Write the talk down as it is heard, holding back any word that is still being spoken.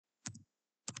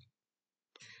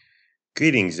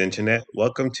Greetings, Internet.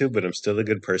 Welcome to But I'm Still a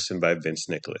Good Person by Vince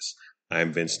Nicholas.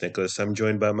 I'm Vince Nicholas. I'm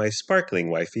joined by my sparkling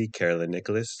wifey, Carolyn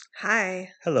Nicholas. Hi.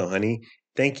 Hello, honey.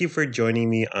 Thank you for joining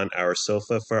me on our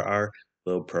sofa for our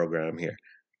little program here.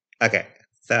 Okay,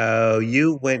 so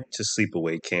you went to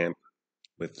sleepaway camp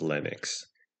with Lennox,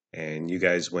 and you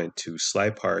guys went to Sly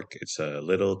Park. It's a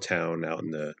little town out in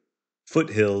the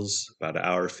foothills, about an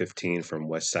hour 15 from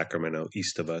West Sacramento,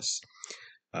 east of us.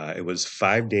 It was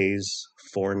 5 days,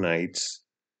 4 nights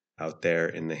out there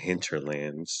in the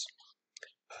hinterlands.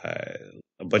 Uh,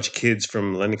 a bunch of kids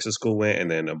from Lennox's school went,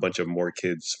 and then a bunch of more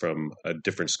kids from a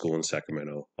different school in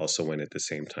Sacramento also went at the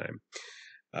same time.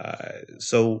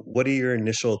 So, what are your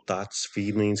initial thoughts,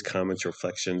 feelings, comments,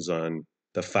 reflections on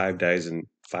the 5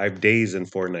 days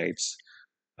and 4 nights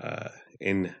uh,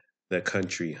 in the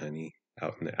country, honey,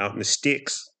 out in the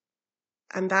sticks?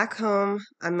 I'm back home.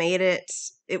 I made it.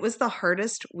 It was the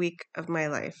hardest week of my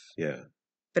life, Yeah,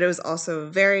 but it was also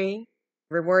very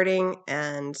rewarding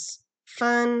and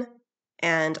fun,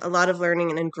 and a lot of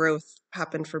learning and growth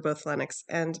happened for both Lennox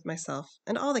and myself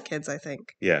and all the kids, I think.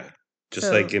 yeah.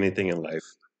 Just like So, anything in life,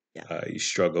 yeah. you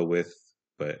struggle with,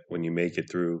 but when you make it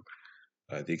through,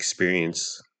 the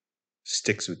experience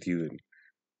sticks with you and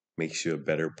makes you a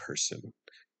better person.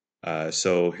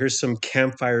 So here's some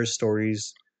campfire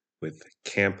stories with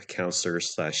camp counselor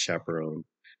slash chaperone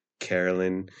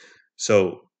Carolyn.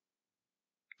 So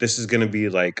this is gonna be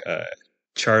like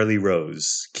Charlie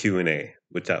Rose Q&A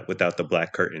without the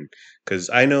black curtain, because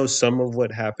I know some of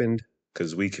what happened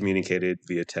because we communicated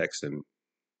via text and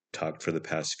talked for the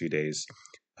past few days.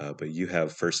 But you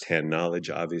have firsthand knowledge,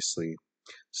 obviously.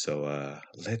 So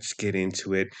let's get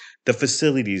into it. The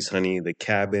facilities, honey, the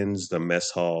cabins, the mess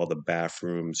hall, the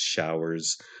bathrooms,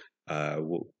 showers.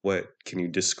 What can you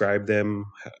describe them?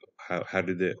 How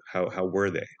did it? How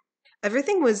were they?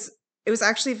 Everything was, it was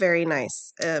actually very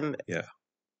nice. Yeah,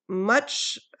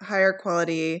 Much higher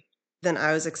quality than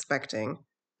I was expecting.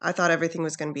 I thought everything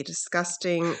was going to be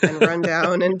disgusting and run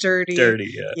down and dirty.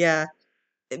 dirty. Yeah, Yeah.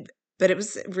 It- but it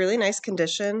was really nice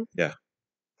condition. yeah,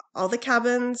 All the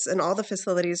cabins and all the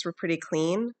facilities were pretty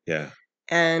clean. yeah.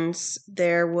 And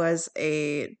there was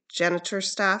a janitor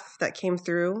staff that came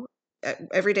through.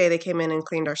 Every day they came in and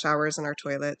cleaned our showers and our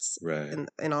toilets Right.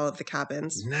 in all of the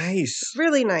cabins. Nice.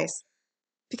 Really nice.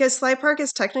 Because Sly Park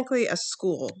is technically a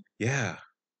school. Yeah.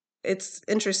 It's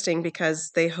interesting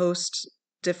because they host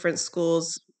different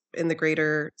schools in the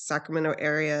greater Sacramento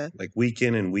area. Like week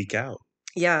in and week out.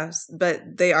 Yes, but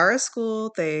they are a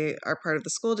school. They are part of the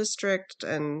school district.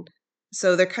 And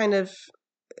so they're kind of,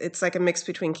 it's like a mix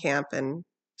between camp and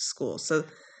school. So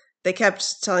they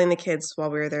kept telling the kids while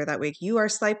we were there that week, you are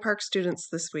Sly Park students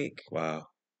this week. Wow.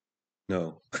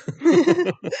 No.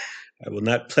 I will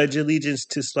not pledge allegiance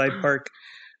to Slide Park.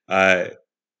 Uh,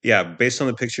 yeah, based on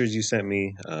the pictures you sent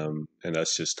me, and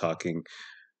us just talking,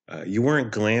 you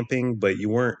weren't glamping, but you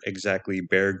weren't exactly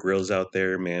Bear Grylls out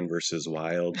there, man versus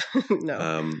wild.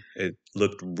 No. It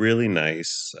looked really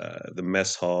nice. The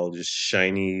mess hall just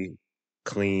shiny,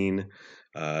 clean.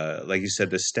 Like you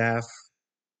said, the staff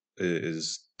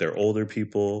is they're older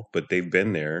people, but they've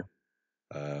been there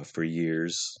for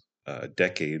years,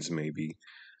 decades maybe.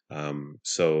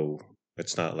 So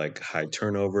it's not like high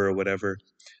turnover or whatever.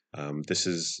 This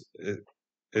is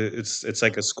it's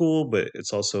like a school, but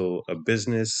it's also a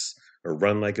business or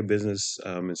run like a business.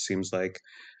 It seems like,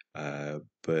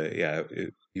 but yeah,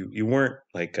 you weren't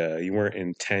like you weren't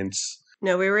intense.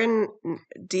 No, we were in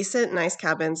decent, nice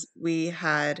cabins. We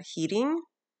had heating.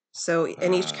 So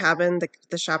in each Uh, cabin,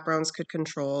 the chaperones could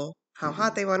control how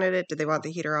hot mhm, they wanted it. Did they want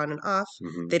the heater on and off?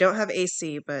 mhm, They don't have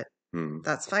AC, but mhm.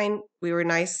 that's fine. We were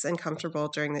nice and comfortable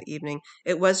during the evening.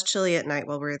 It was chilly at night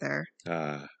while we were there.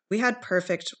 Uh, We had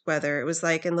perfect weather. It was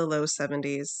like in the low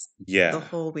 70s the yeah,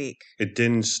 whole week. it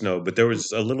didn't snow, but there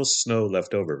was a little snow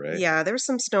left over, right? Yeah, there was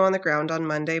some snow on the ground on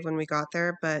Monday when we got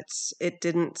there, but it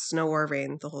didn't snow or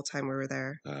rain the whole time we were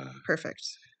there. Uh, Perfect.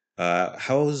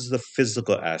 how was the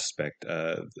physical aspect?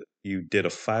 You did a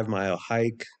 5 mile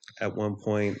hike at one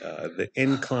point. The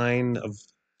incline of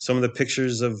some of the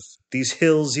pictures of these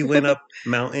hills you went up,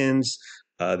 mountains,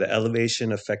 the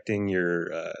elevation affecting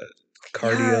your Yeah,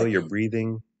 cardio, your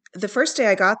breathing. the first day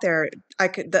I got there,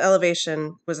 the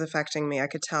elevation was affecting me. I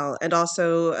could tell, and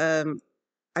also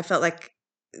I felt like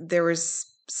there was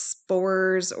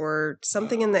spores or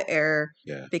something in Oh, the air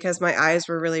yeah. because my eyes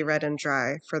were really red and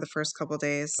dry for the first couple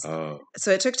days. Oh,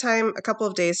 So it took time, a couple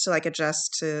of days to like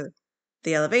adjust to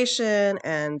the elevation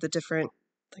and the different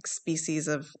like species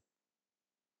of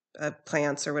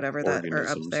plants or whatever that are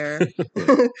up organisms. there.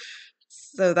 Yeah.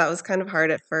 So that was kind of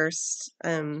hard at first.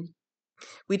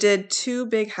 We did 2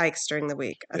 big hikes during the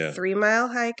week, a Yeah. 3-mile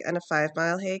hike and a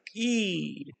 5-mile hike.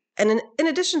 Yee. And in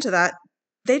addition to that,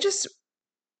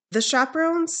 the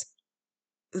chaperones,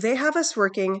 they have us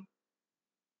working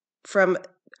from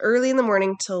early in the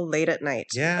morning till late at night.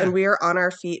 Yeah. And we are on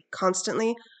our feet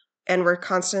constantly, and we're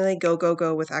constantly go, go,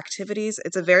 go with activities.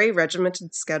 It's a very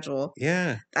regimented schedule.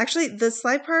 Yeah. Actually, the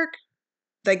slide park,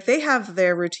 like they have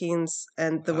their routines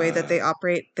and the way that they Uh,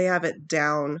 operate, they have it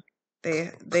down.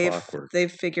 Clockwork.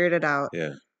 They've figured it out.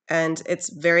 Yeah. And it's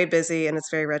very busy and it's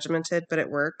very regimented, but it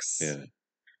works. Yeah.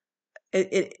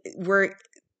 We're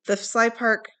the slide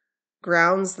park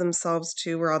grounds themselves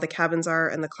too, where all the cabins are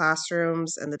and the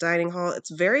classrooms and the dining hall.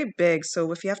 It's very big,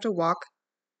 so if you have to walk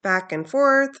back and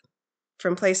forth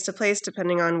from place to place,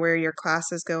 depending on where your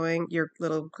class is going, your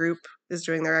little group is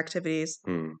doing their activities.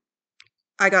 Mm.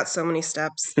 I got so many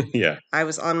steps. Yeah. I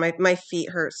was on my feet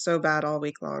hurt so bad all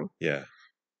week long. Yeah.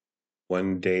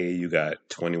 One day you got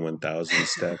 21,000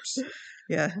 steps.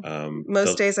 Yeah. Um,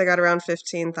 Most the, days I got around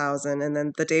 15,000, and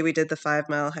then the day we did the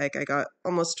 5-mile hike, I got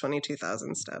almost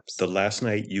 22,000 steps. the last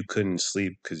night you couldn't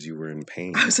sleep because you were in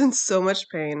pain. I was in so much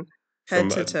pain,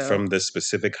 head to toe. From the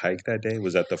specific hike that day.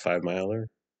 Was that the 5-miler?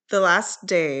 The last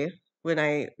day when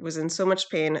I was in so much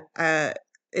pain,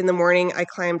 in the morning I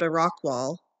climbed a rock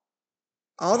wall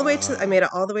all the way I made it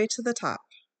all the way to the top.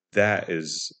 That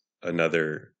is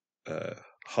another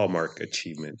hallmark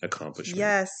accomplishment.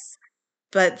 Yes.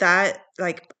 But that,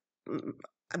 like,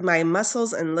 my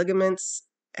muscles and ligaments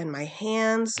and my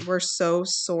hands were so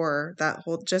sore that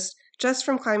whole just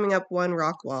from climbing up one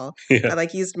rock wall. Yeah. I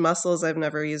used muscles I've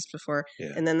never used before.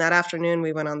 Yeah. And then that afternoon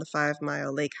we went on the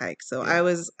 5-mile lake hike. So Yeah. I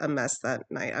was a mess that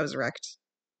night. I was wrecked.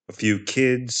 A few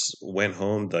kids went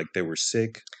home like they were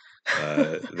sick.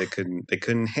 They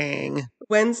couldn't hang.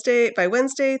 By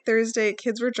Wednesday, Thursday,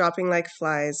 kids were dropping like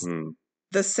flies.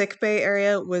 The sick bay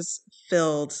area was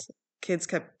filled. Kids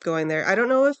kept going there. I don't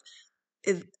know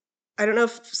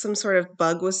if some sort of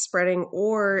bug was spreading,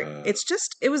 or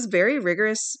it was very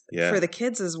rigorous for the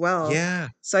kids as well. Yeah.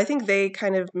 So I think they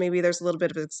kind of, maybe there's a little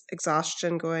bit of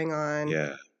exhaustion going on.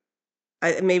 Yeah.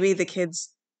 Maybe the kids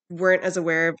weren't as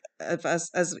aware of us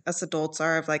as us adults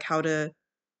are, of how to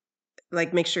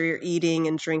make sure you're eating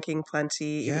and drinking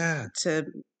plenty. Yeah.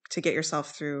 To get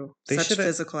yourself through such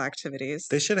physical activities.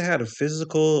 They should have had a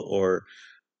physical, or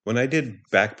when I did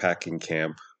backpacking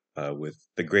camp with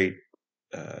the great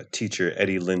teacher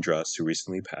Eddie Lindros, who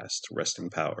recently passed, rest in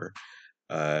power.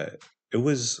 It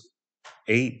was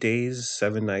 8 days,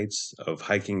 7 nights of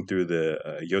hiking through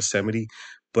the Yosemite,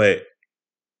 but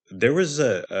there was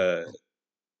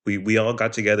we all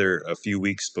got together a few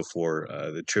weeks before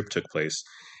the trip took place,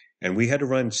 and we had to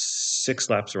run 6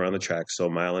 laps around the track, so a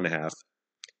mile and a half,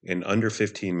 in under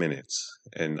 15 minutes.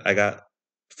 And I got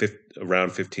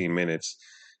around 15 minutes.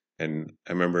 And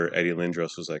I remember Eddie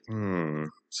Lindros was like,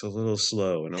 it's a little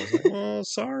slow. And I was like, oh,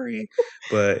 sorry.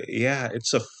 But yeah,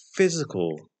 it's a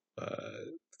physically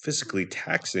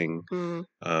taxing.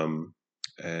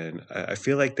 And I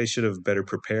feel like they should have better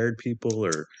prepared people,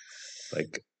 or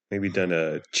maybe done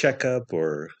a checkup,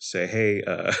 or say, hey,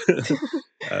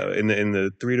 in the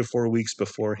 3 to 4 weeks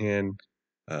beforehand,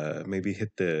 maybe hit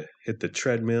the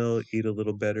treadmill, eat a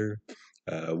little better.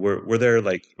 Were there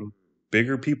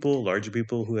bigger people, larger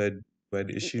people who had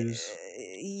issues?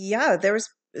 Yeah,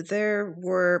 there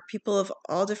were people of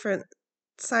all different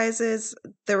sizes.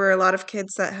 There were a lot of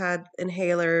kids that had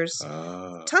inhalers.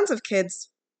 Tons of kids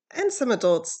and some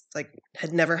adults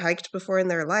had never hiked before in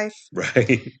their life.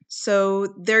 Right. So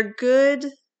they're good.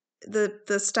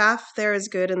 The staff there is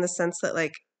good in the sense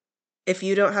that if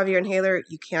you don't have your inhaler,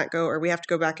 you can't go, or we have to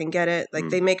go back and get it.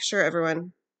 They make sure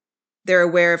they're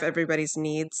aware of everybody's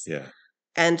needs. Yeah.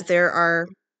 And there are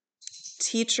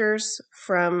teachers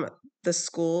from the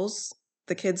schools,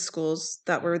 the kids' schools,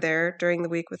 that were there during the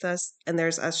week with us. And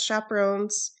there's us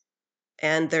chaperones,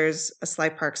 and there's a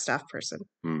slide park staff person.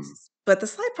 But the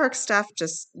slide park staff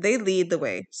they lead the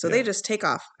way. So they just take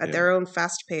off at their own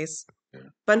fast pace.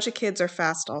 Bunch of kids are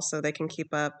fast also. They can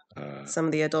keep up, some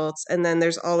of the adults. And then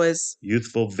there's always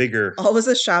youthful vigor. Always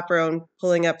a chaperone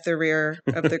pulling up the rear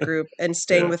of the group and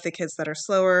staying with the kids that are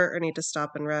slower or need to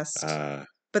stop and rest.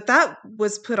 But that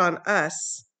was put on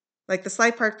us. The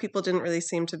slide park people didn't really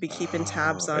seem to be keeping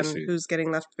tabs on who's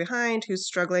getting left behind, who's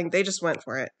struggling. They just went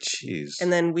for it. Jeez.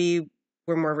 And then we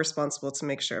were more responsible to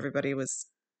make sure everybody was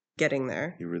getting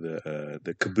there. You were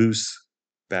the caboose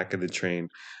back of the train.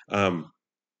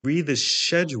 Read the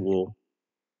schedule.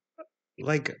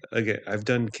 Again, I've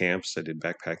done camps, I did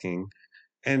backpacking,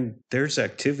 and there's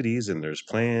activities and there's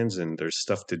plans and there's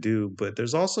stuff to do, but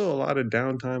there's also a lot of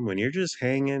downtime when you're just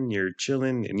hanging, you're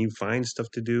chilling, and you find stuff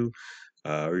to do.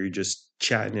 or you're just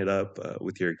chatting it up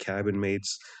with your cabin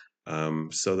mates.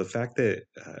 So the fact that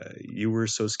you were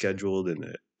so scheduled and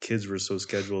the kids were so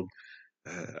scheduled,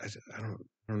 I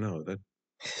don't know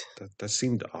that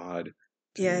seemed odd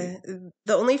to me. Yeah,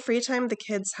 the only free time the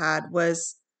kids had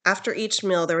was after each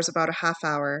meal, there was about a half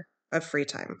hour of free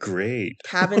time. Great.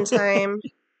 Cabin time,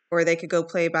 or they could go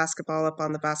play basketball up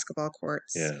on the basketball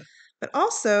courts. Yeah. But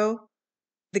also,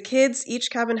 the kids,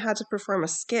 each cabin had to perform a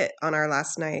skit on our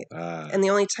last night. Ah. And the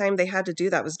only time they had to do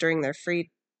that was during their free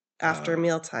after Ah.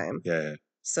 mealtime. Yeah.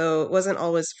 So it wasn't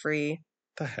always free.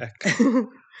 The heck.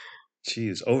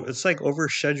 Jeez. Oh, it's like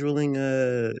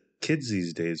overscheduling kids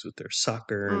these days with their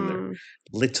soccer and their Mm.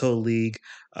 little league.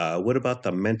 What about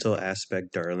the mental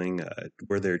aspect, darling?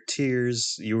 Were there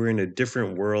tears? You were in a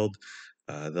different world.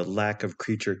 The lack of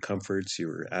creature comforts. You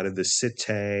were out of the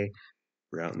city.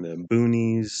 We're out in the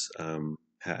boonies.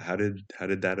 How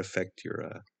did that affect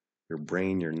your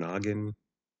brain, your noggin?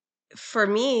 For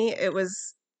me, it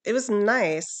was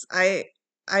nice.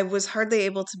 I was hardly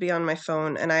able to be on my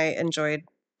phone, and I enjoyed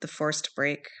the forced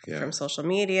break from Yeah. social You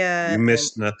media, and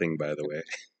missed nothing, by the way.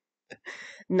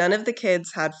 none of the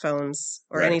kids had phones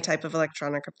or Right. any type of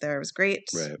electronic up there. It was great.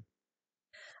 Right.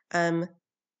 Um,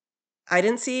 I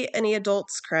didn't see any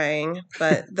adults crying,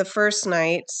 but the first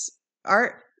night,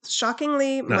 our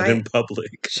shockingly, Not in public.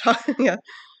 yeah,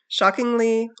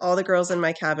 shockingly, all the girls in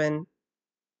my cabin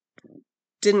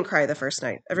didn't cry the first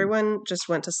night. Mm, Everyone just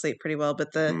went to sleep pretty well,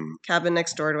 but the mm, cabin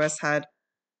next door to us had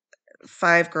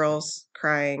 5 girls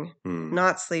crying, mm,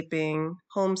 not sleeping,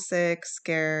 homesick,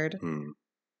 scared. mm.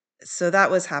 So that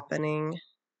was happening.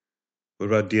 What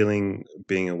about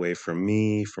being away from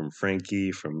me, from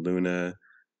Frankie, from Luna,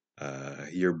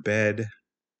 your bed,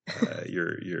 uh,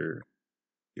 your your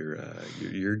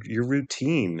your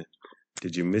routine?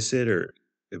 Did you miss it, or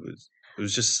it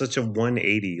was just such a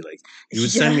 180? Like you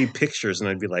would send Yeah. me pictures, and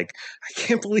I'd be like, I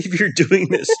can't believe you're doing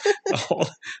this all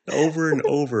over and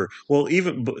over. Well,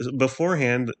 even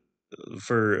beforehand,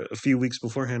 for a few weeks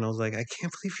beforehand, I was like, I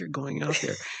can't believe you're going out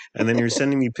there. And then you're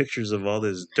sending me pictures of all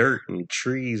this dirt and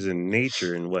trees and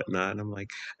nature and whatnot. And I'm like,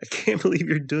 I can't believe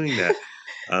you're doing that.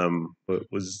 But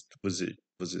was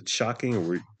it shocking,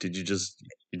 or did you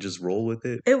just roll with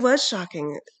it? It was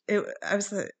shocking. I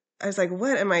was like,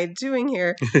 what am I doing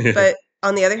here? But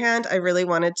on the other hand, I really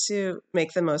wanted to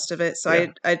make the most of it. So Yeah,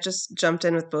 I just jumped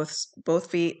in with both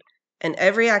feet, and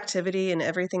every activity and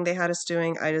everything they had us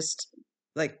doing, I just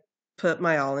like put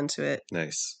my all into it.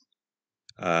 nice.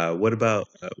 What about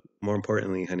more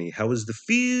importantly, honey? How was the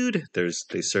food?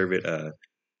 They serve it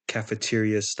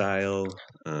cafeteria style.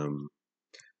 Um,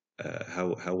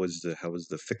 how was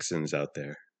the fixins out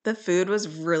there? The food was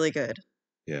really good.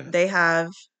 Yeah. They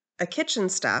have a kitchen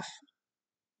staff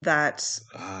that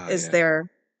Ah, is yeah, there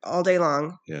all day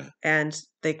long, yeah, and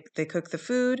they cook the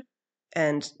food,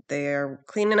 and they are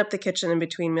cleaning up the kitchen in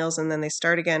between meals, and then they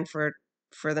start again for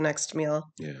the next meal.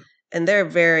 yeah, And they're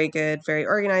very good, very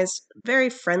organized, very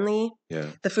friendly.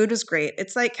 yeah, The food was great.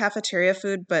 It's like cafeteria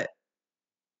food, but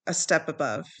a step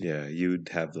above. yeah. You'd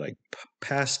have like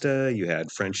pasta. You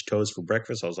had French toast for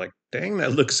breakfast. I was like, dang,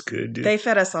 that looks good, dude. They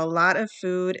fed us a lot of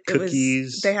food. They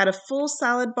Cookies, had a full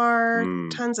salad bar,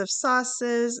 mm, tons of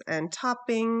sauces and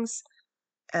toppings,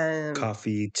 and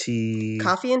coffee, tea.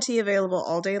 coffee and tea available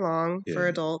all day long for Yeah,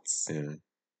 adults. yeah.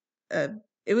 Uh,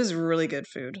 it was really good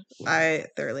food. Wow. I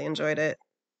thoroughly enjoyed it.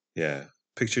 Yeah,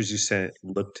 pictures you sent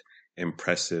looked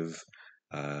impressive.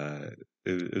 Uh,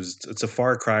 it's a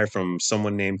far cry from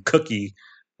someone named Cookie,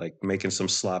 like making some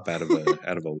slop out of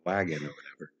a wagon or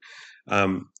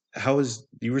whatever. How was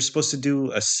you were supposed to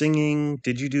do a singing?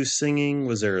 Did you do singing?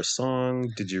 Was there a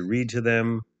song? Did you read to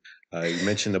them? You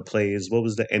mentioned the plays. What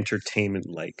was the entertainment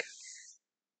like?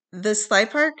 The Slide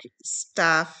Park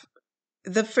staff,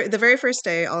 the very first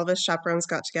day, all of us chaperones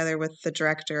got together with the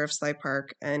director of Slide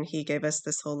Park, and he gave us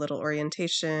this whole little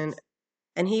orientation.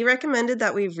 And he recommended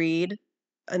that we read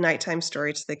a nighttime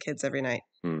story to the kids every night.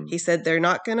 Hmm. He said they're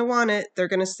not going to want it. They're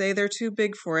going to say they're too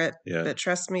big for it, Yeah. but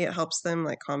trust me, it helps them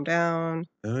like calm down.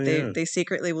 Oh They yeah. they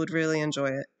secretly would really enjoy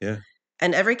it. Yeah.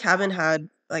 And every cabin had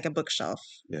like a bookshelf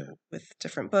Yeah. with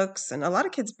different books, and a lot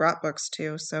of kids brought books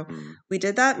too. So Hmm. we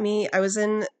did that. I was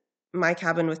in my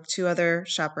cabin with 2 other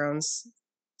chaperones.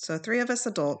 So 3 of us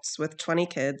adults with 20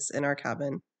 kids in our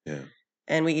cabin, Yeah.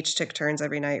 and we each took turns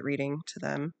every night reading to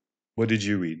them. What did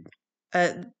you read?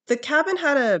 The cabin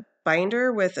had a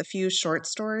binder with a few short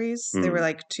stories. They were Hmm.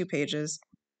 like 2 pages,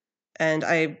 and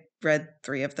I read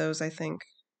 3 of those, I think.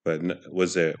 But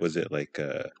was it like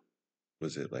the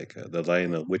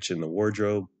Lion, the Witch, and the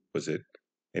Wardrobe? Was it?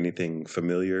 Anything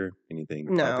familiar? Anything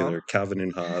No. popular? Calvin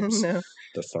and Hobbes, No.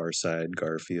 The Far Side,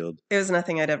 Garfield. It was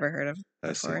nothing I'd ever heard of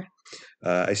I see. before.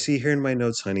 I see here in my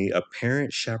notes, honey, a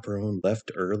parent chaperone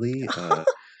left early.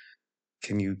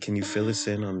 Can you fill us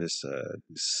in on this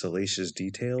salacious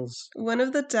details? One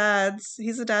of the dads,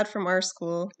 he's a dad from our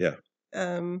school. Yeah.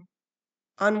 Um,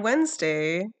 on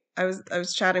Wednesday, I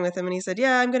was chatting with him and he said,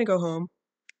 "Yeah, I'm gonna go home."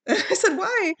 And I said,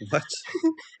 "Why?" What?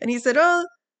 And he said, "Oh,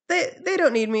 they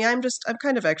don't need me. I'm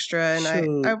kind of extra and I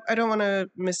Shoot. I, I don't want to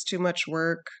miss too much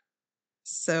work."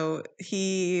 So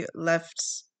he left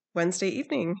Wednesday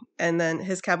evening, and then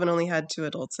his cabin only had two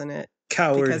adults in it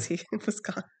because Coward. he was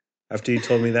gone. After you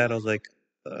told me that, I was like,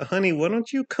 honey, why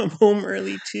don't you come home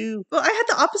early too? Well, I had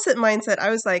the opposite mindset. I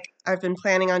was like, I've been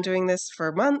planning on doing this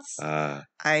for months. Ah,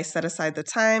 I set aside the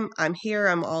time. I'm here.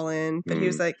 I'm all in. But he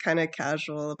was mm, like kind of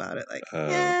casual about it. Like, uh,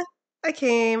 yeah, I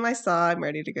came. I saw. I'm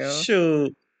ready to go.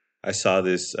 shoot. I saw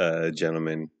this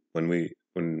gentleman when we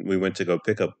went to go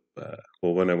pick up.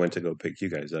 When I went to go pick you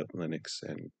guys up, Lennox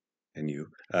and you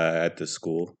at the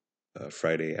school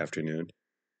Friday afternoon,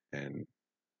 and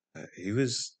he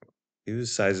was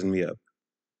sizing me up.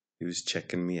 He was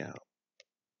checking me out.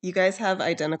 You guys have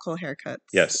identical haircuts.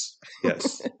 Yes,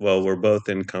 yes. Well, we're both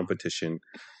in competition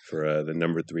for the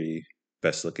number 3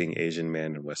 best looking Asian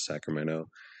man in West Sacramento.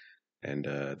 And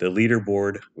the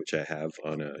leaderboard, which I have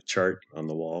on a chart on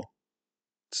the wall,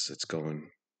 it's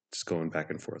going back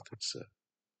and forth.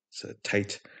 It's a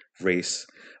tight race.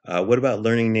 What about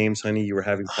learning names, honey? You were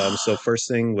having problems. So first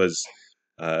thing was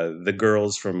the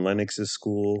girls from Lennox's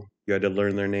school. You had to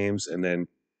learn their names, and then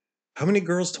how many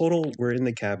girls total were in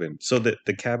the cabin? So the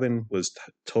cabin was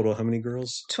total how many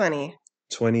girls? 20.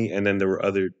 20, and then there were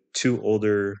other 2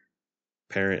 older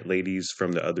parent ladies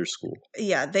from the other school.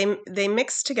 Yeah, they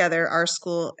mixed together our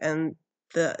school and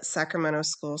the Sacramento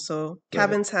school. So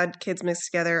cabins had kids mixed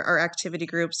together. Our activity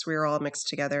groups, we were all mixed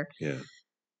together. Yeah,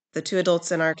 The 2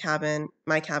 adults in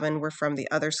my cabin, were from the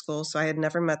other school, so I had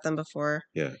never met them before.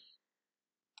 yeah,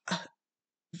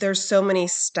 There's so many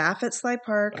staff at Sly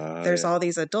Park. There's yeah, all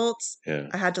these adults. yeah,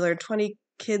 I had to learn 20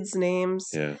 kids' names.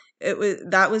 yeah,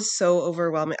 That was so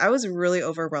overwhelming. I was really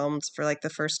overwhelmed for like the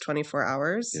first 24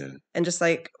 hours yeah, and just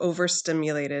like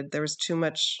overstimulated. There was too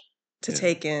much to yeah,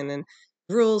 take in and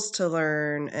rules to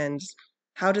learn and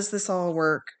how does this all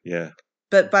work? yeah,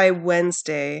 But by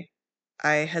Wednesday,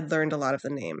 I had learned a lot of the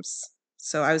names.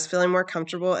 So I was feeling more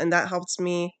comfortable and that helped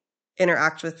me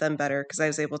interact with them better because I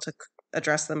was able to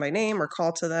address them by name or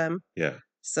call to them. yeah.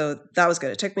 So that was good.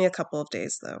 It took me a couple of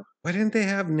days though. Why didn't they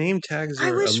have name tags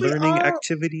I or a wish we learning all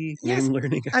activity? Yes, Name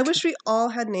learning I activity. wish we all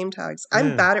had name tags. I'm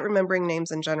Yeah, bad at remembering names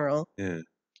in general. yeah.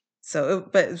 So,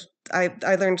 but I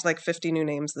learned like 50 new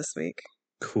names this week.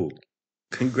 Cool.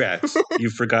 Congrats.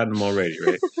 You've forgotten them already,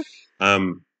 right?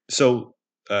 So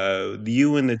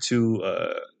you and the 2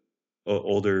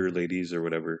 older ladies or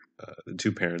whatever, the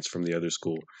 2 parents from the other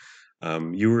school,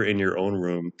 you were in your own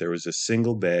room. There was a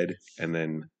single bed and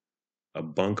then a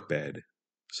bunk bed.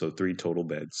 So 3 total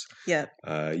beds. Yep.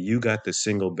 You got the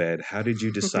single bed. How did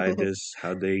you decide this?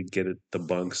 How'd they get the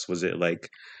bunks? Was it like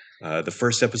the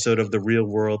first episode of The Real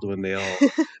World when they all,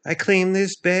 I claim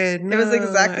this bed? It was No.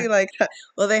 exactly like that.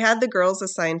 Well, they had the girls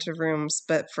assigned to rooms,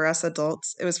 but for us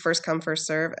adults, it was first come, first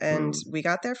serve, and Hmm. we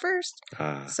got there first.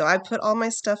 Ah, So I put all my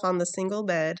stuff on the single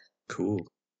bed. cool.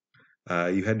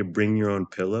 You had to bring your own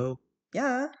pillow?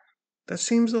 Yeah. That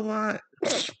seems a lot.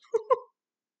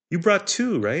 You brought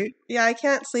 2, right? Yeah, I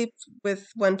can't sleep with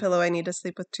one pillow. I need to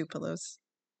sleep with 2 pillows.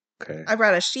 Okay. I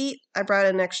brought a sheet. I brought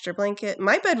an extra blanket.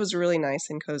 My bed was really nice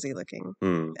and cozy looking.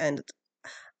 Hmm. And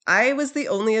I was the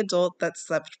only adult that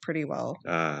slept pretty well,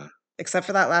 Ah, except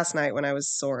for that last night when I was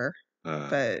sore. ah.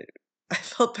 But I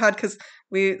felt bad because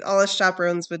all us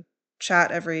chaperones would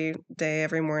chat every day,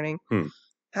 every morning. Hmm.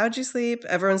 How'd you sleep?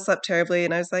 Everyone slept terribly.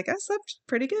 And I was like, I slept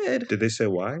pretty good. Did they say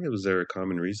why? Was there a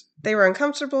common reason? They were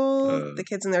uncomfortable. Uh, The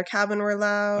kids in their cabin were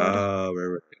loud. right,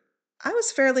 right. I was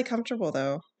fairly comfortable,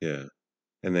 though. Yeah.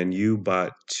 And then you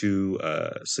bought 2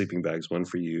 sleeping bags, one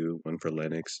for you, one for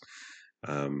Lennox.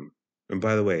 And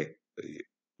by the way,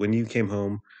 when you came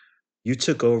home, you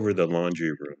took over the laundry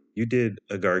room. You did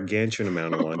a gargantuan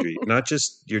amount of laundry, not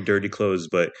just your dirty clothes,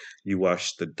 but you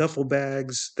washed the duffel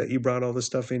bags that you brought all the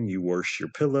stuff in. You washed your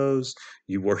pillows.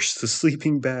 You washed the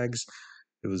sleeping bags.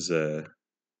 It was Uh,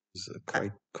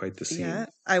 quite the yeah, scene.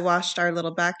 I washed our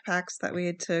little backpacks that we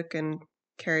had took and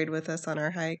carried with us on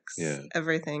our hikes. Yeah,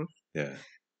 Everything. yeah.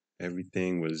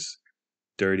 Everything was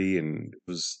dirty and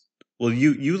was well.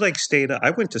 You like stayed up. I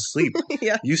went to sleep.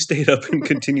 Yeah. You stayed up and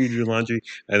continued your laundry,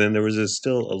 and then there was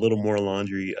still a little more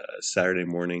laundry Saturday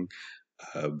morning.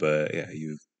 But yeah,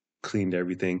 you cleaned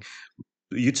everything.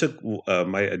 You took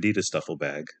my Adidas duffel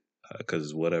bag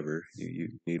because whatever you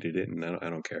needed it, and I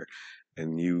don't care.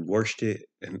 And you washed it,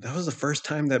 and that was the first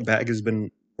time that bag has been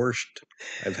washed.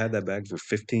 I've had that bag for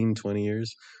 15, 20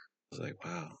 years. I was like,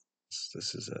 wow,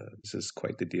 this is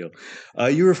quite the deal.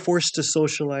 You were forced to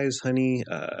socialize, honey.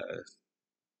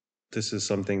 This is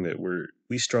something that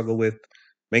we struggle with,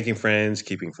 making friends,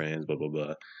 keeping friends, blah blah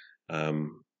blah.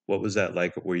 What was that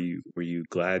like? Were you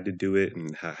glad to do it,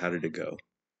 and how did it go?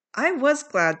 I was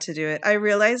glad to do it. I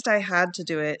realized I had to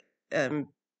do it um,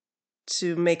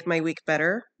 to make my week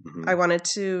better. Hmm. I wanted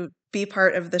to be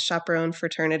part of the chaperone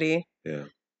fraternity. Yeah,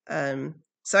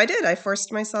 So I did. I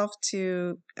forced myself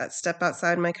to step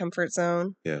outside my comfort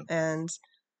zone, yeah, and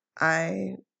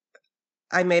I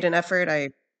I made an effort. I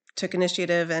took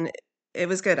initiative, and it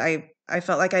was good. I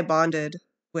felt like I bonded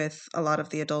with a lot of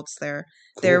the adults there.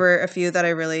 There cool. were a few that I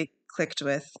really clicked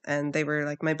with, and they were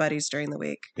like my buddies during the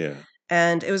week. Yeah.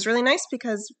 And it was really nice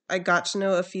because I got to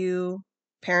know a few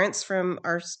parents from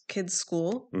our kids'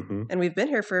 school, Hmm. and we've been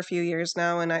here for a few years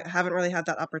now, and I haven't really had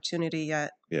that opportunity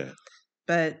yet. Yeah.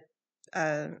 But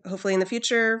hopefully in the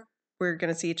future, we're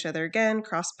going to see each other again,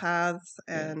 cross paths,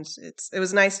 Yeah. and it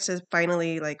was nice to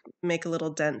finally like make a little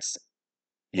dent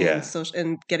in Yeah. social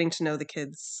and getting to know the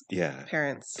kids' Yeah.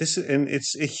 parents. And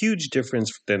it's a huge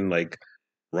difference than like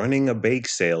running a bake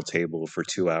sale table for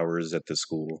 2 hours at the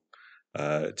school.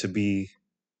 To be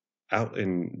out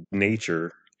in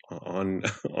nature on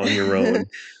on your own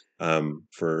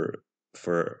for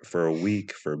for a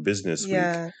week, for a business week.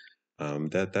 Yeah.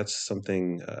 That's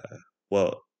something.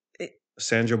 Well, It,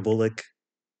 Sandra Bullock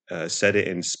said it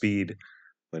in Speed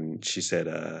when she said,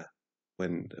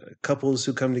 "When couples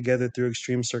who come together through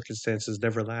extreme circumstances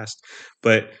never last."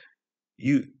 But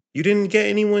you you didn't get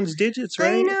anyone's digits, I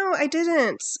right? know I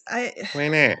didn't. Why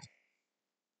not?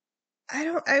 I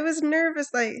don't. I was nervous.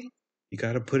 Like, You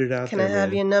got to put it out can I there, have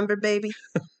man, your number, baby?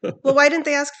 Well, why didn't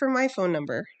they ask for my phone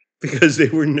number? because they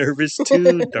were nervous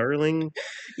too, darling.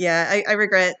 Yeah, I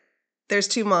regret. There's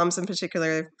two moms in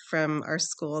particular from our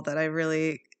school that I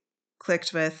really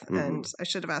clicked with, and Hmm. I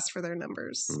should have asked for their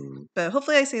numbers. Mm. But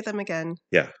hopefully, I see them again.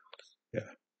 Yeah, yeah.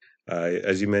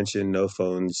 As you mentioned, no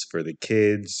phones for the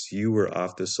kids. You were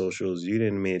off the socials. You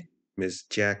didn't miss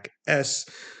Jack S.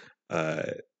 Uh,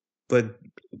 but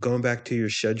going back to your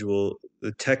schedule,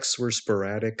 the texts were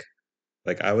sporadic.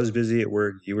 Like I was busy at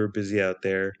work, you were busy out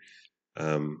there.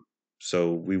 Um,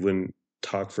 so we wouldn't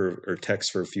talk for or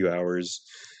text for a few hours,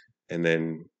 and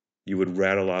then you would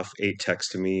rattle off 8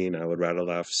 texts to me, and I would rattle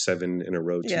off 7 in a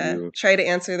row to Yeah, you. try to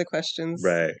answer the questions.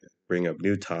 Right, bring up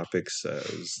new topics.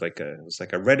 It was like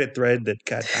a Reddit thread that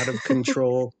got out of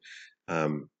control.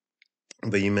 Um,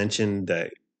 but you mentioned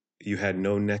that you had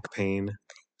no neck pain,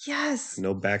 Yes,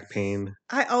 no back pain.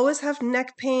 I always have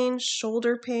neck pain,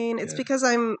 shoulder pain. It's Yeah, because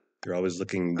you're always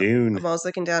looking noon I'm always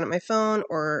looking down at my phone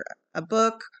or a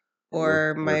book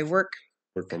or or my work.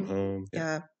 work from home. Yeah,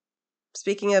 Yeah.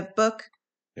 Speaking of book,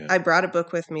 yeah. I brought a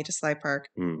book with me to Sly Park.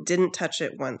 Mm, Didn't touch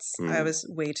it once. I mm. was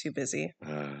way too busy.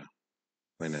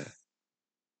 Why not?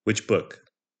 Which book?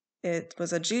 It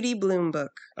was a Judy Blume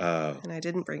book, Oh, and I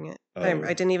didn't bring it. oh,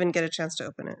 I didn't even get a chance to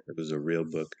open it. it was a real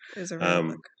book. It was a real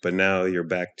book. But now you're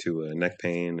back to neck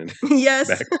pain and Yes.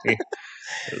 back pain.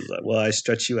 It was like, well, I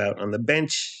stretched you out on the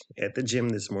bench at the gym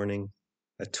this morning.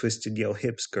 I twisted your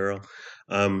hips, girl.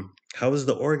 How was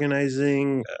the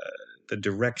organizing, the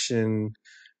direction,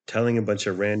 telling a bunch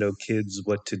of rando kids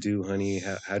what to do, honey?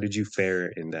 How did you fare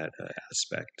in that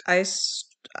aspect?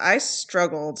 I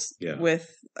struggled Yeah, with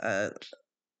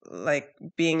like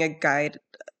being a guide,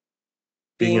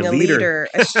 being a being a leader. leader.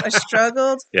 I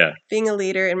struggled Yeah, being a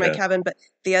leader in my yeah, cabin, but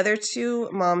the other two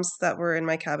moms that were in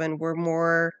my cabin were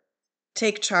more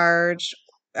take charge.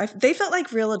 They felt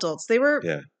like real adults.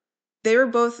 yeah. They were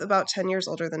both about 10 years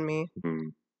older than me. Mm,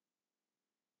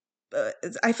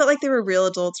 I felt like they were real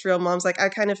adults, real moms. Like I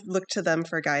kind of looked to them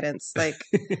for guidance. Like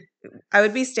I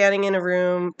would be standing in a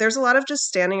room. There's a lot of just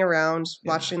standing around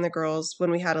yeah, watching the girls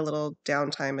when we had a little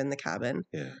downtime in the cabin.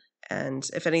 yeah. And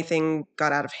if anything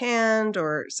got out of hand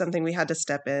or something, we had to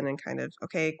step in and kind of,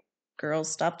 okay, girls,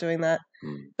 stop doing that.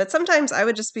 Mm, But sometimes I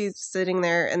would just be sitting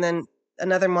there and then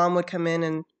another mom would come in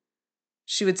and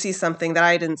she would see something that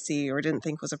I didn't see or didn't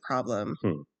think was a problem.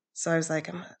 hmm. So I was like,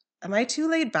 am I too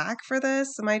laid back for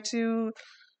this? Am I too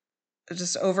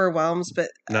just overwhelmed? But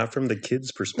Not from the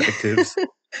kids' perspectives.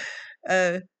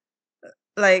 uh,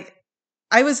 like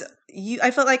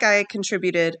I felt like I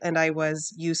contributed and I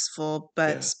was useful,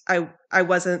 but Yeah. I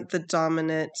wasn't the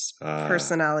dominant Ah,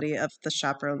 personality of the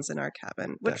chaperones in our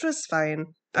cabin, that which was fine.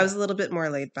 I was that a little bit more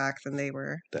laid back than they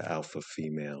were. the alpha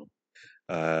female.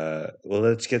 Well,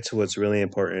 let's get to what's really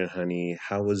important, honey.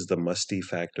 How was the musty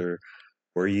factor?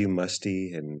 Were you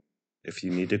musty? And if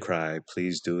you need to cry,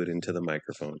 please do it into the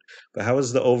microphone. But how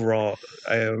was the overall?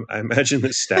 I imagine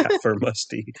the staff are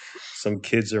musty. Some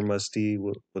kids are musty.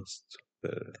 What's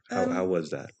the how Um,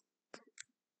 was that?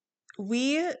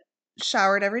 we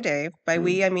showered every day. By Mm,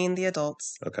 we, I mean the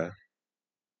adults. okay.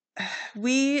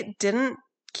 We didn't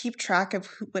keep track of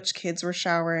which kids were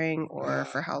showering or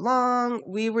for how long.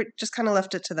 We were just kind of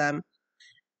left it to them.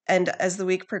 And as the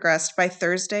week progressed, by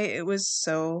Thursday, it was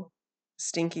so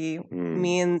stinky. Mm.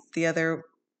 Me and the other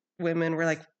women were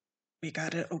like, we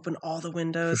got to open all the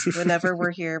windows. Whenever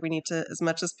we're here, we need to, as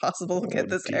much as possible, Oh get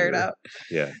this aired dear. out.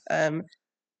 Yeah, Um,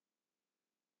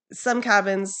 some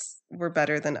cabins were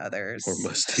better than more others.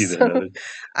 musty than So others.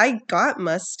 I got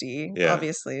musty, Yeah.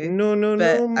 obviously, No, no,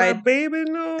 but no, my baby,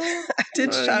 no. I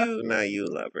did shower. Not you,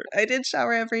 lover. I did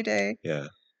shower every day. Yeah.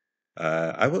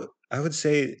 I would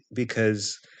say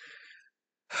because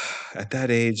at that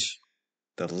age,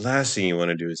 the last thing you want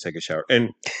to do is take a shower. And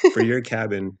for your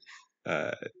cabin,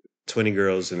 uh, 20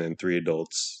 girls and then 3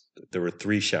 adults, there were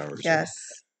 3 showers, right? Yes.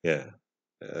 Yeah.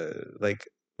 Like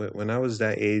when I was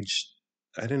that age,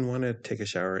 I didn't want to take a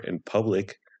shower in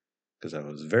public because I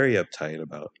was very uptight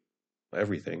about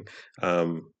everything.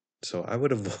 Um, so I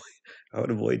would avoid I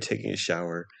would avoid taking a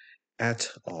shower at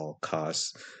all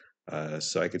costs.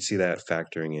 So I could see that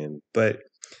factoring in. But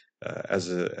as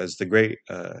a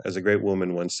great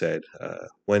woman once said,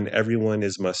 when everyone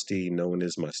is musty, no one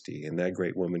is musty. And that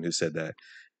great woman who said that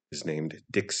is named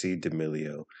Dixie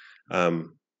D'Amelio.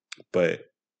 Um, but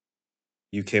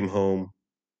you came home,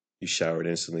 you showered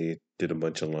instantly, did a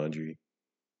bunch of laundry,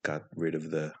 got rid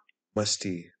of the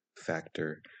musty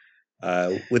factor.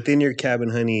 Within your cabin,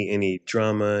 honey, any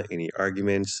drama, any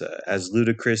arguments? As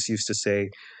Ludacris used to say,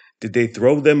 did they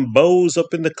throw them bows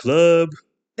up in the club?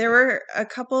 There were a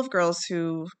couple of girls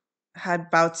who had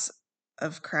bouts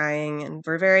of crying and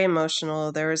were very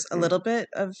emotional. There was a Mm, little bit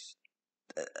of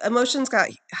emotions got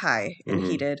high and mm-hmm,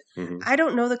 heated. mm-hmm, I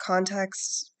don't know the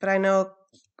context, but I know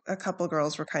a couple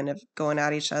girls were kind of going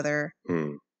at each other,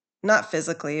 mm, not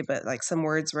physically, but like some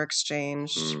words were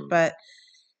exchanged. mm, But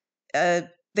uh,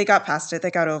 they got past it,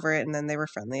 they got over it, and then they were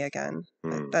friendly again.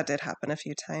 mm. That did happen a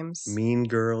few times. Mean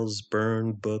Girls,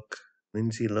 Burn Book,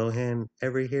 Lindsay Lohan.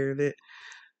 Ever hear of it?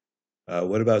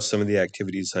 What about some of the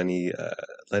activities, honey?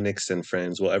 Lennox and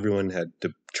friends. Well, everyone had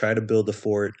to try to build a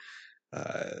fort.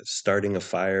 Starting a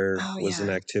fire Oh, was an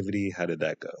yeah. activity. How did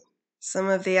that go? Some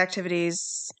of the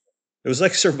activities. It was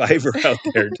like Survivor out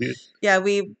there, dude. Yeah,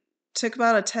 we took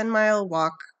about a 10-mile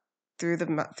walk through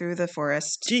the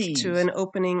forest to Jeez. an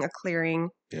opening, a clearing,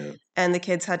 Yeah, and the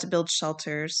kids had to build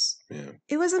shelters. yeah,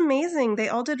 It was amazing. They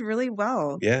all did really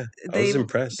well. yeah. I was They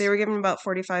impressed. were given about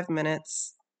 45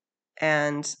 minutes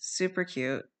and super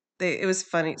cute. It was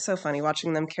funny, so funny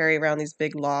watching them carry around these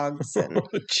big logs and Oh,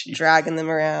 jeez. dragging them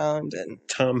around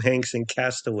Tom Hanks and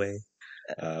Castaway.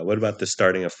 What about the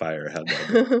starting a fire? How'd that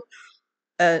go?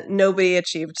 and nobody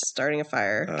achieved starting a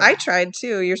fire. I Uh, tried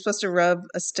too. You're supposed to rub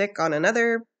a stick on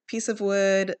another piece of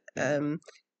wood. yeah,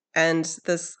 And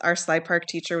this our slide park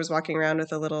teacher was walking around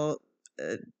with uh,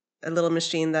 a little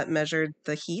machine that measured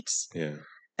the heat, yeah,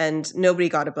 and nobody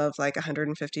got above like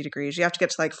 150 degrees. You have to get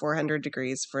to like 400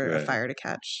 degrees for a right, fire to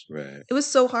catch. right. It was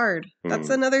so hard. That's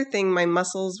Hmm. another thing. My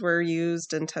muscles were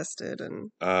used and tested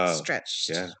and Oh, stretched.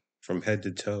 yeah, from head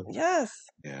to toe. Yes.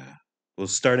 Yeah. Well,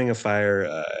 starting a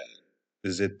fire,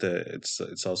 is it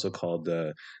it's also called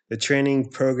the training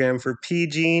program for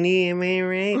PG&E, am I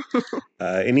right?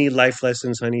 Any life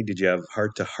lessons, honey? Did you have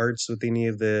heart to hearts with any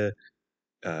of the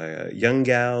young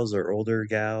gals or older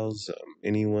gals?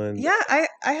 Anyone? Yeah,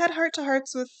 I had heart to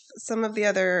hearts with some of the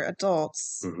other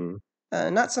adults.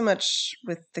 Mm-hmm. Not so much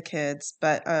with the kids,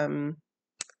 but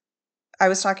I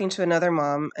was talking to another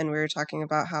mom, and we were talking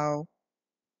about how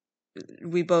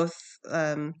we both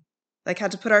um, like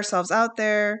had to put ourselves out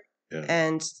there, Yeah.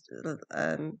 and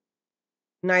um,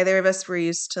 neither of us were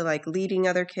used to like leading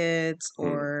other kids Mm,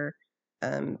 or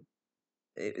um,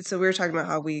 so we were talking about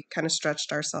how we kind of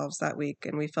stretched ourselves that week,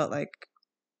 and we felt like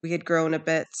we had grown a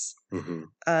bit. mm-hmm.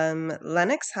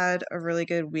 Lennox had a really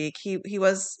good week. He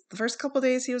was the first couple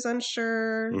days he was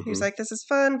unsure. He was Mm-hmm. like, "This is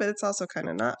fun, but it's also kind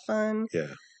of not fun."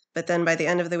 Yeah. But then by the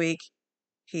end of the week,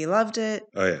 he loved it.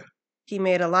 Oh yeah. He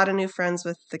made a lot of new friends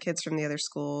with the kids from the other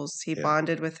schools. He Yeah.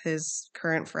 bonded with his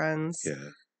current friends. Yeah.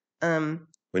 Um,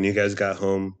 When you guys got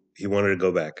home, he wanted to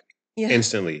go back yeah,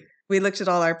 instantly. we looked at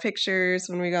all our pictures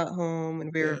when we got home,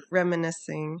 and we Yeah. were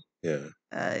reminiscing. Yeah.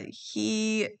 Uh,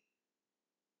 he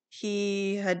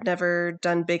he had never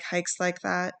done big hikes like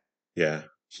that. Yeah.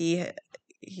 He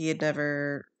he had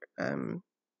never um,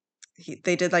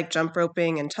 they did like jump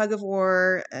roping and tug of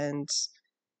war, and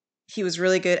he was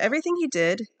really good. Everything he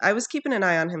did, I was keeping an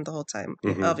eye on him the whole time.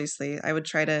 Hmm. Obviously, I would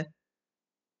try to,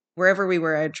 wherever we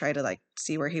were, I'd try to like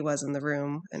see where he was in the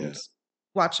room and Yeah.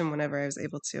 watch him whenever I was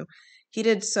able to. He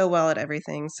did so well at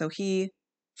everything. So he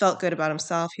felt good about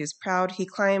himself. He was proud. He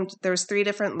climbed, there was 3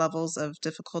 different levels of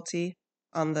difficulty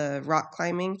on the rock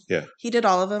climbing. Yeah. He did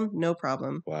all of them, no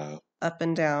problem, Wow. up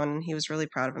and down. He was really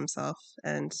proud of himself.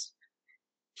 And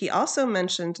he also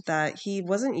mentioned that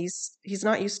he's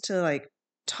not used to like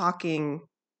talking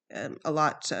a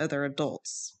lot to other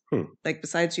adults, Hmm. like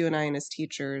besides you and I and his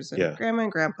teachers and Yeah. grandma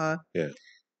and grandpa. Yeah.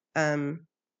 Um,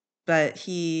 but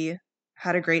he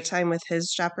had a great time with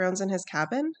his chaperones in his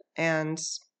cabin and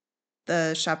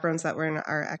the chaperones that were in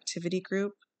our activity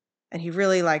group, and he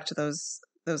really liked those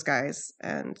guys.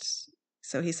 And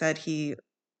so he said he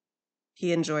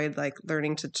enjoyed like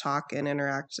learning to talk and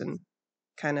interact and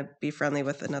kind of be friendly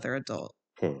with another adult.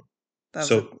 Hmm. That was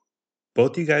So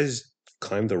both you guys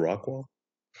climbed the rock wall?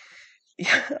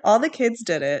 yeah, all the kids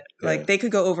did it. Yeah. Like they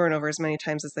could go over and over as many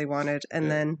times as they wanted. And Yeah.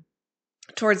 then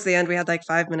towards the end, we had like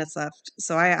 5 minutes left.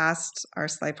 So I asked our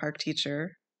Sly Park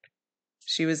teacher.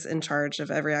 She was in charge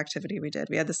of every activity we did.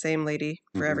 We had the same lady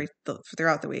for Hmm.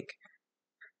 throughout the week.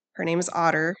 Her name is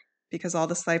Otter because all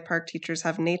the Sly Park teachers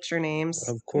have nature names,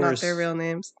 Of not their course. real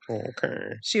names. Okay.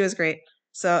 She was great.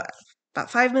 So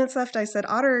about 5 minutes left, I said,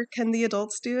 Otter, can the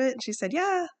adults do it? And she said,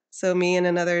 yeah. So me and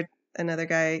another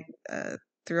guy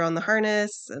threw on the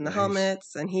harness and the Nice.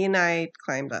 helmets, and he and I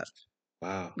climbed up.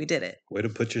 Wow. We did it. Way to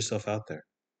put yourself out there.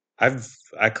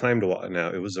 I climbed a wall. Now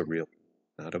it was a real,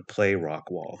 not a play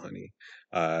rock wall, honey.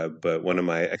 But one of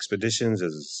my expeditions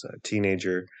as a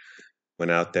teenager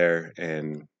went out there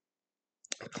and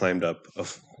climbed up a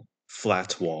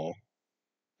flat wall,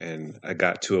 and I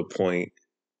got to a point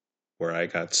where I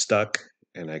got stuck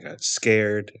and I got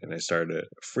scared and I started to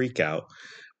freak out.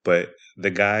 But the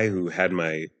guy who had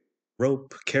my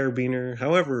rope, carabiner,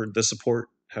 however the support,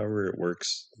 however it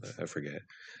works, I forget,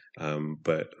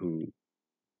 but who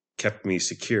kept me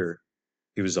secure,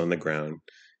 he was on the ground.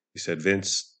 He said,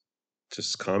 Vince,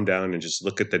 just calm down and just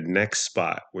look at the next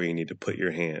spot where you need to put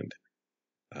your hand.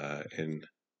 And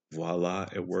voila,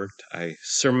 it worked. I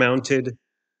surmounted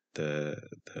the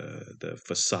the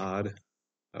facade.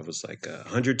 I was like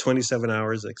 127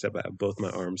 hours, except I have both my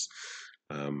arms.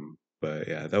 But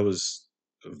yeah, that was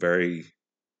a very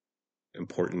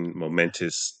important,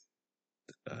 momentous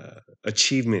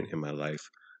achievement in my life.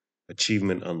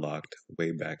 Achievement unlocked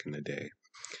way back in the day.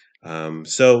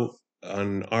 So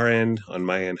on our end, on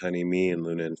my end, honey, me and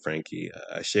Luna and Frankie,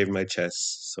 I shaved my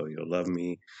chest so you'll love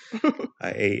me.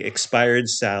 I ate expired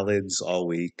salads all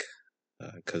week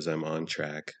because I'm on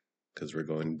track because we're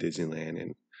going to Disneyland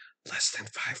in less than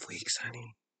 5 weeks,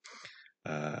 honey.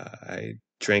 I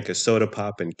drank a soda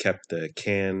pop and kept the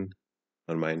can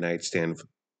on my nightstand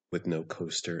with no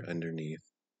coaster underneath.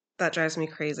 That drives me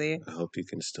crazy. I hope you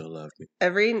can still love me.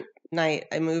 Every night,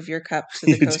 I move your cup to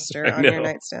the You do. coaster I on your know.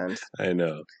 nightstand. I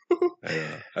know. I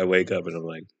know. I wake up and I'm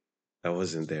like, I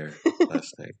wasn't there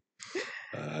last night.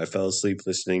 I fell asleep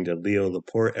listening to Leo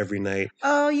Laporte every night.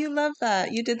 Oh, you love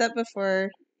that. You did that before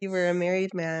you were a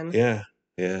married man. Yeah,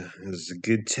 yeah, it was a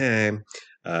good time.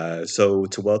 So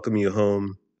to welcome you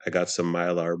home, I got some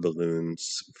Mylar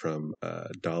balloons from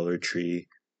Dollar Tree.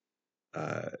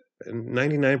 Uh,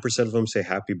 99% of them say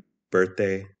happy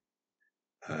birthday.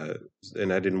 Uh,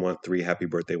 and I didn't want 3 happy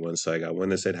birthday ones, so I got one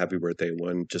that said happy birthday,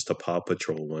 one just a Paw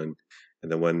Patrol one,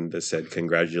 and the one that said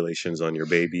congratulations on your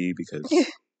baby because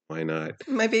why not?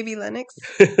 My baby Lennox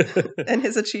and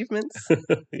his achievements.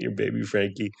 Your baby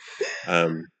Frankie.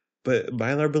 Um, but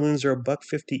Mylar balloons are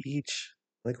 $1.50 each.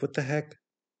 Like what the heck?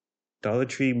 Dollar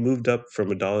Tree moved up from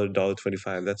 $1 to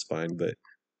 $1.25. That's fine, but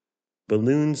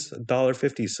balloons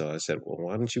 $1.50. So I said, well,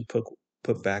 why don't you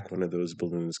put back one of those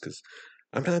balloons? Because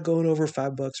I'm not going over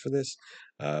 $5 for this.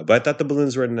 But I thought the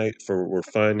balloons were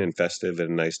fun and festive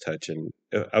and a nice touch. And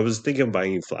I was thinking of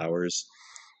buying you flowers,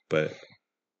 but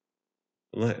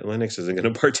Lennox isn't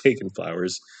going to partake in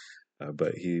flowers.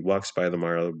 But he walks by the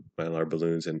Mylar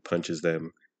balloons and punches them,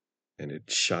 and it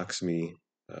shocks me.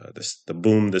 The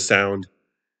boom, the sound,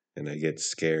 and I get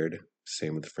scared.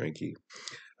 Same with Frankie.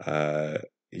 Uh,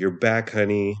 you're back,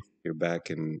 honey. You're back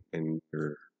in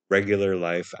your regular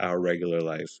life, our regular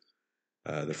life.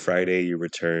 The Friday you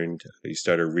returned, you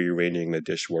started rearranging the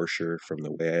dishwasher from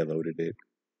the way I loaded it.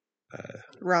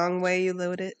 Wrong way you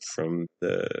load it. From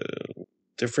the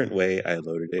different way I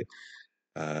loaded it.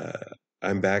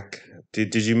 I'm back.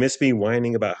 Did you miss me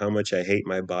whining about how much I hate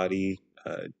my body?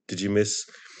 Did you miss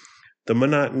the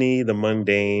monotony, the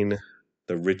mundane,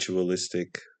 the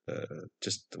ritualistic?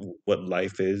 just what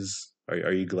life is.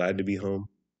 Are you glad to be home?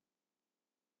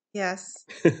 Yes.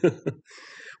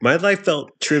 My life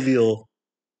felt trivial,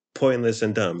 pointless,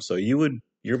 and dumb. So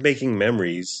you're making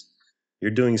memories.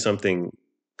 You're doing something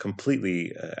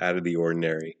completely out of the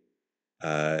ordinary.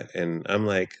 And I'm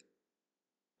like,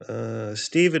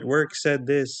 Steve at work said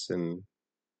this, and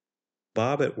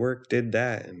Bob at work did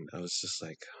that, and I was just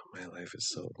like, oh, my life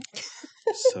is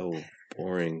so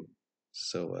boring,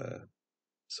 so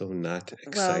not Well,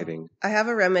 exciting. I have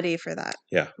a remedy for that.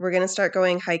 Yeah, We're going to start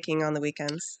going hiking on the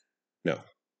weekends. no,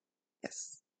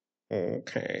 Yes.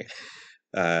 okay.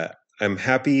 Uh, I'm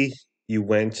happy you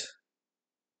went,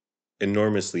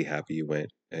 enormously happy you went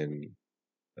and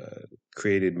uh,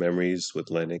 created memories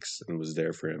with Lennox and was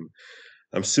there for him.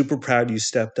 I'm super proud you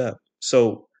stepped up.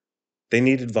 So they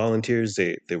needed volunteers.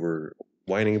 They were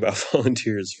whining about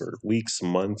volunteers for weeks,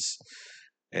 months,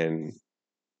 and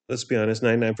let's be honest,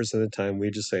 99% of the time we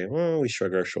just say, "Oh, we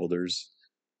shrug our shoulders."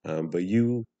 But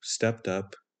you stepped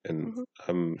up, and Hmm.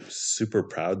 I'm super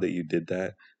proud that you did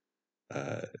that.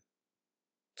 Uh,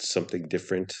 Something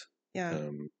different. Yeah.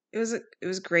 Um, It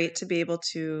was great to be able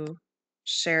to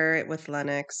share it with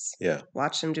Lennox, yeah,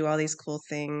 watch him do all these cool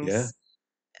yeah, things.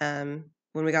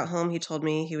 When we got home, he told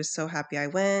me he was so happy I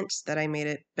went, that I made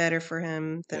it better for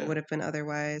him than it yeah, would have been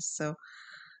otherwise. So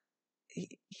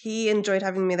he enjoyed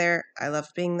having me there. I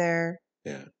loved being there.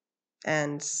 yeah,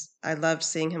 And I loved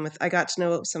seeing him with, I got to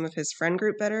know some of his friend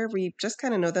group better. We just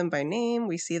kind of know them by name.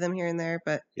 We see them here and there,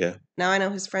 but yeah. now I know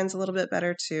his friends a little bit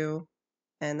better too.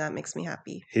 And that makes me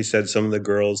happy. He said some of the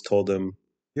girls told him,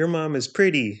 "Your mom is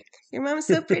pretty." Your mom's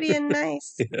so pretty and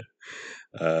nice.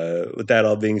 Yeah. With that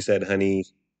all being said, honey,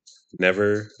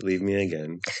 never leave me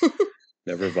again.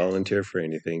 Never volunteer for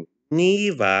anything.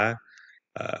 Neva.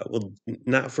 Well,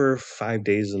 not for 5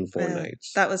 days and 4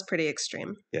 nights. That was pretty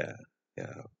extreme. Yeah,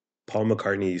 yeah. Paul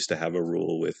McCartney used to have a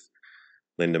rule with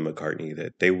Linda McCartney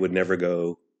that they would never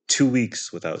go 2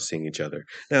 weeks without seeing each other.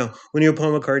 Now, when you're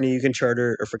Paul McCartney, you can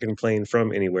charter a freaking plane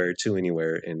from anywhere to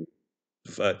anywhere in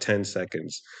 10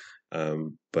 seconds.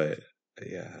 But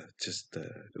yeah, just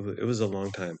it was a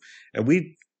long time, and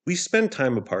we spend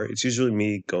time apart. It's usually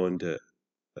me going to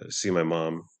see my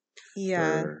mom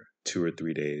Yeah. for 2 or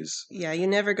 3 days. Yeah. You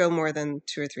never go more than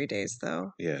 2 or 3 days,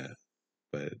 though. Yeah,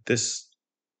 but this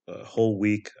whole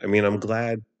week, I mean, I'm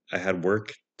glad I had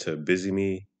work to busy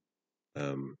me.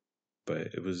 Um, but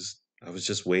I was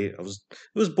just it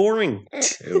was boring.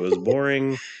 It was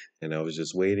boring, and I was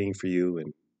just waiting for you,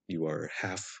 and you are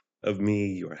half of me,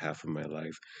 you are half of my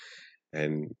life.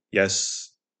 And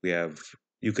yes,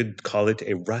 you could call it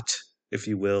a rut, if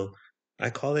you will. I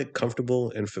call it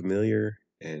comfortable and familiar,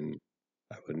 and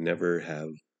I would never have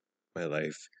my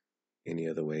life any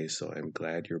other way. So I'm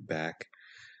glad you're back.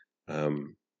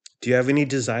 Um, do you have any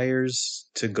desires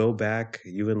to go back?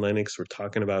 You and Lennox were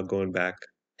talking about going back.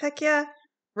 Heck yeah.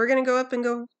 We're going to go up and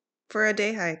go for a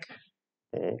day hike.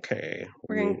 Okay.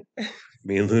 We're going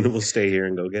Me and Luna will stay here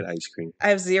and go get ice cream. I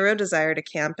have zero desire to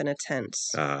camp in a tent,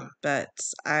 Ah, but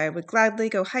I would gladly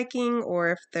go hiking,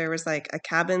 or if there was like a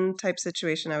cabin type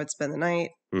situation, I would spend the night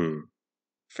hmm.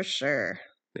 for sure.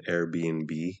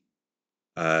 Airbnb.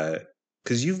 Uh,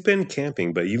 because you've been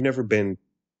camping, but you've never been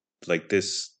like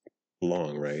this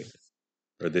long, right?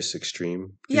 Or this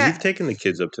extreme? Because Yeah, you've taken the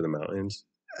kids up to the mountains.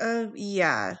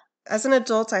 yeah. As an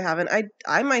adult, I haven't.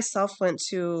 I myself went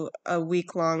to a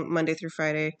week long Monday through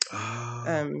Friday Ah,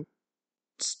 um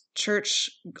church,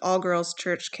 all girls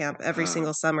church camp every ah,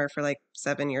 single summer for like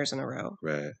 7 years in a row.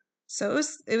 right. So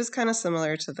it was kind of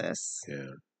similar to this.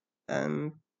 Yeah,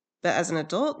 Um, but as an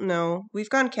adult, no. We've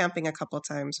gone camping a couple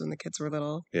times when the kids were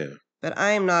little, yeah. but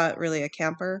I am not really a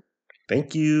camper.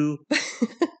 Thank you.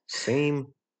 Same.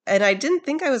 And I didn't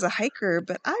think I was a hiker,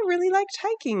 but I really liked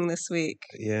hiking this week.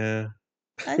 Yeah.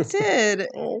 I did.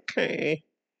 Okay.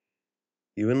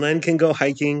 You and Len can go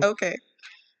hiking. Okay.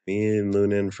 Me and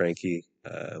Luna and Frankie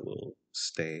will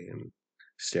stay and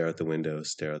stare out the window,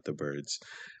 stare at the birds.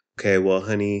 Okay, well,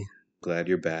 honey, glad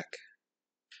you're back.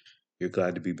 You're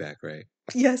glad to be back, right?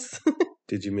 Yes.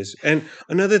 Did you miss? And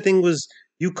another thing was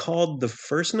you called the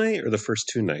first night or the first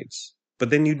 2 nights, but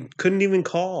then you couldn't even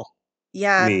call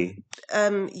Yeah. me.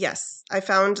 Yes. I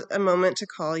found a moment to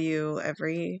call you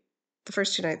the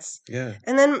first 2 nights. Yeah.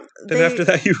 And then Then after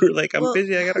that, you were like, "I'm well,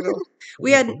 busy. I gotta go." I'm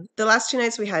we like, had the last 2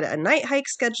 nights we had a night hike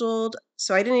scheduled,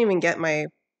 so I didn't even get my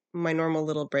normal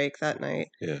little break that night.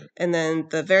 yeah. And then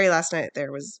the very last night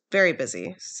there was very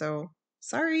busy. So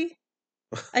sorry.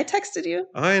 I texted you.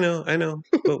 I know, I know.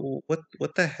 But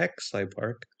what the heck, Sly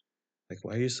Park? Like,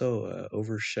 why are you so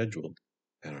overscheduled?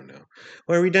 I don't know.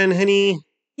 Well, are we done, honey?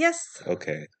 Yes.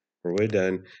 Okay. we're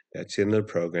done. That's the end of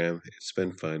the program. It's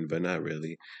been fun, but not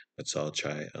really. Let's all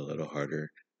try a little harder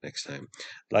next time.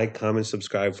 Like, comment,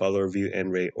 subscribe, follow, review,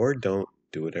 and rate, or don't.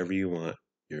 Do whatever you want.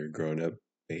 You're a grown up.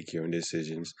 Make your own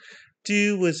decisions.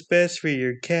 Do what's best for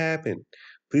your cap, and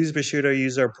please be sure to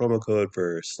use our promo code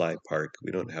for Slide Park.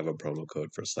 We don't have a promo code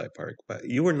for Slide Park, but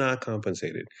you were not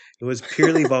compensated. It was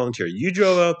purely voluntary. You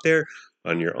drove out there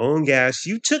on your own gas.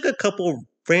 You took a couple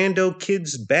rando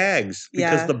kids' bags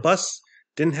because Yeah. the bus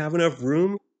didn't have enough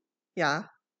room. Yeah.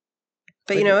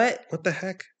 But you Like, know what? what the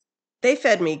heck? They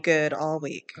fed me good all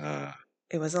week. Ah,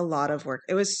 It was a lot of work.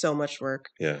 It was so much work.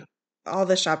 yeah, All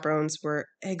the chaperones were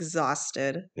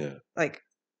exhausted. yeah, Like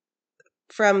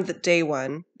from the day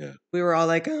one, yeah. we were all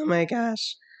like, "Oh my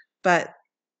gosh!" But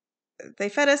they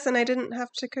fed us, and I didn't have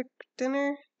to cook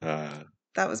dinner. Ah,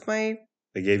 That was my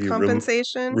they gave you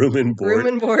compensation. room and board. Room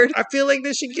and board. I feel like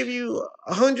they should give you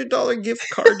 $100 gift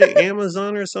card to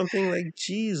Amazon or something. Like,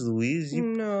 geez, Louise,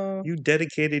 No, you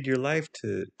dedicated your life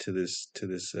to this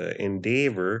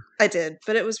endeavor. I did,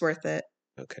 but it was worth it.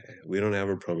 Okay, we don't have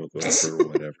a promo code for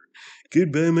whatever.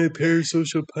 Goodbye, my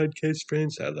parasocial podcast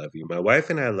friends. I love you. My wife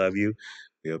and I love you.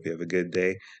 We hope you have a good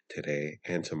day today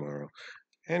and tomorrow.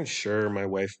 And sure, my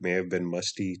wife may have been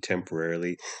musty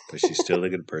temporarily, but she's still a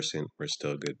good person. We're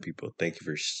still good people. Thank you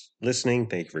for listening.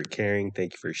 Thank you for caring.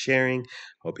 Thank you for sharing.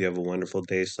 Hope you have a wonderful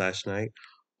day/night.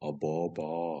 Bye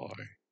bye.